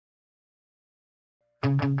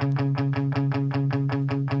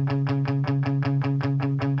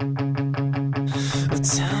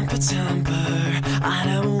Temper, I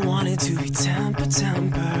never wanted to be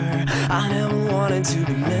temper. I never wanted to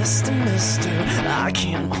be Mr. I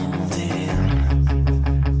can't hold it.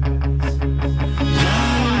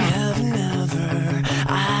 No, never.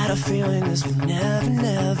 I had a feeling this would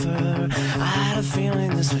never. I had a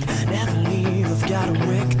feeling this would never leave. I've got a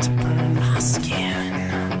wick to burn my skin.